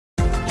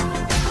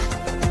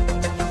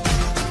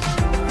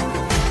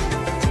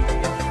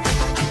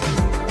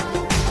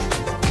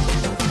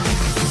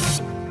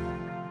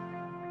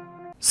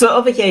So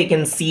over here, you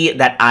can see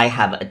that I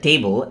have a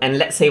table, and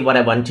let's say what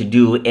I want to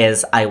do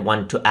is I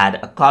want to add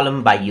a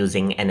column by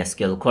using an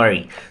SQL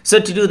query. So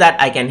to do that,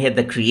 I can hit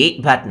the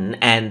create button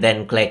and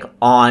then click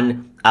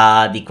on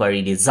the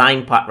query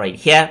design part right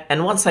here.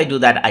 And once I do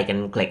that, I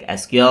can click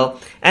SQL,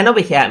 and over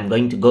here, I'm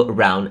going to go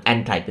around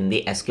and type in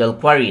the SQL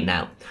query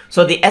now.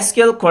 So the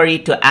SQL query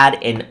to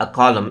add in a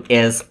column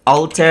is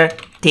alter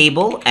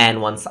table, and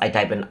once I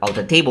type in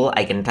alter table,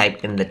 I can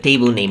type in the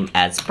table name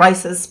as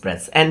prices,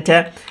 press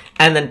enter,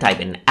 and then type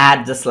in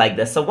add, just like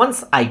this. So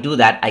once I do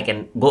that, I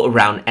can go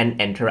around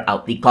and enter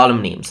out the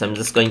column name. So I'm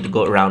just going to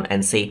go around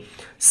and say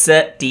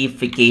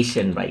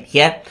certification right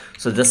here.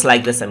 So just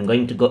like this, I'm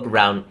going to go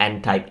around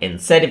and type in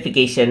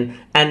certification,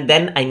 and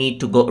then I need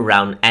to go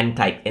around and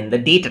type in the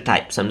data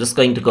type. So I'm just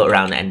going to go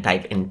around and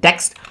type in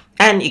text,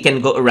 and you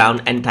can go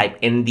around and type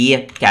in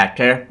the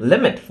character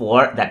limit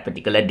for that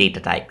particular data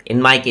type.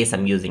 In my case,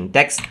 I'm using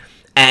text,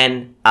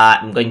 and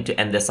I'm going to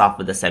end this off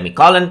with a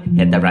semicolon,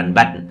 hit the run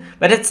button.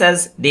 But it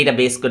says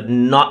database could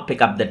not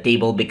pick up the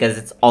table because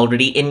it's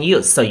already in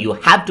use. So you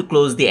have to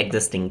close the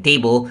existing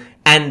table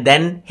and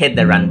then hit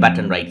the run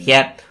button right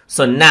here.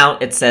 So now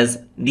it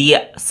says the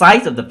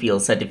size of the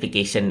field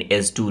certification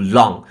is too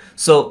long.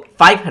 So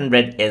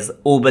 500 is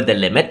over the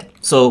limit.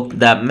 So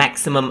the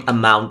maximum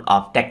amount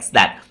of text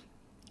that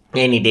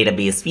any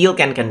database field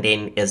can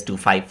contain is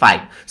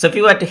 255. So if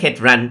you were to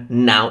hit run,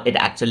 now it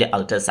actually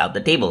alters out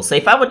the table. So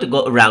if I were to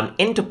go around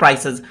into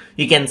prices,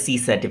 you can see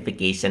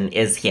certification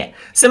is here.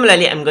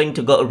 Similarly, I'm going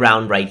to go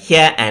around right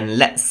here, and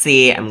let's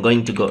say I'm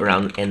going to go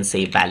around and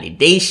say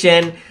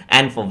validation.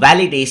 And for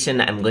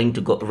validation, I'm going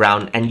to go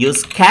around and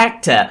use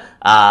character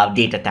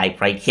data type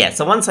right here.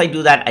 So once I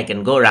do that, I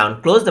can go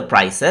around, close the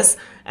prices,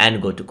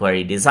 and go to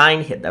query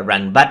design, hit the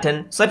run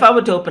button. So if I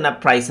were to open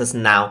up prices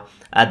now,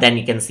 then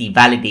you can see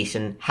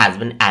validation has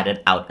been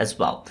added out as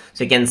well.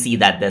 So you can see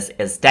that this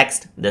is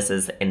text, this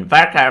is in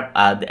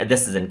varchar,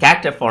 this is in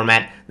character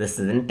format, this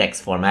is in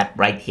text format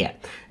right here.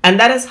 And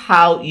that is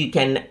how you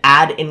can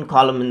add in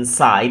column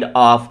inside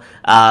of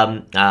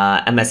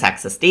MS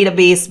Access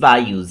database by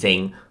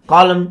using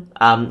column,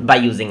 by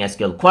using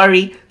SQL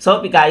query. So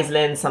hope you guys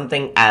learned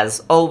something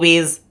as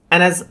always.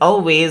 And as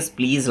always,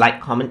 please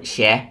like, comment,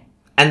 share,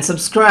 and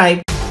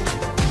subscribe.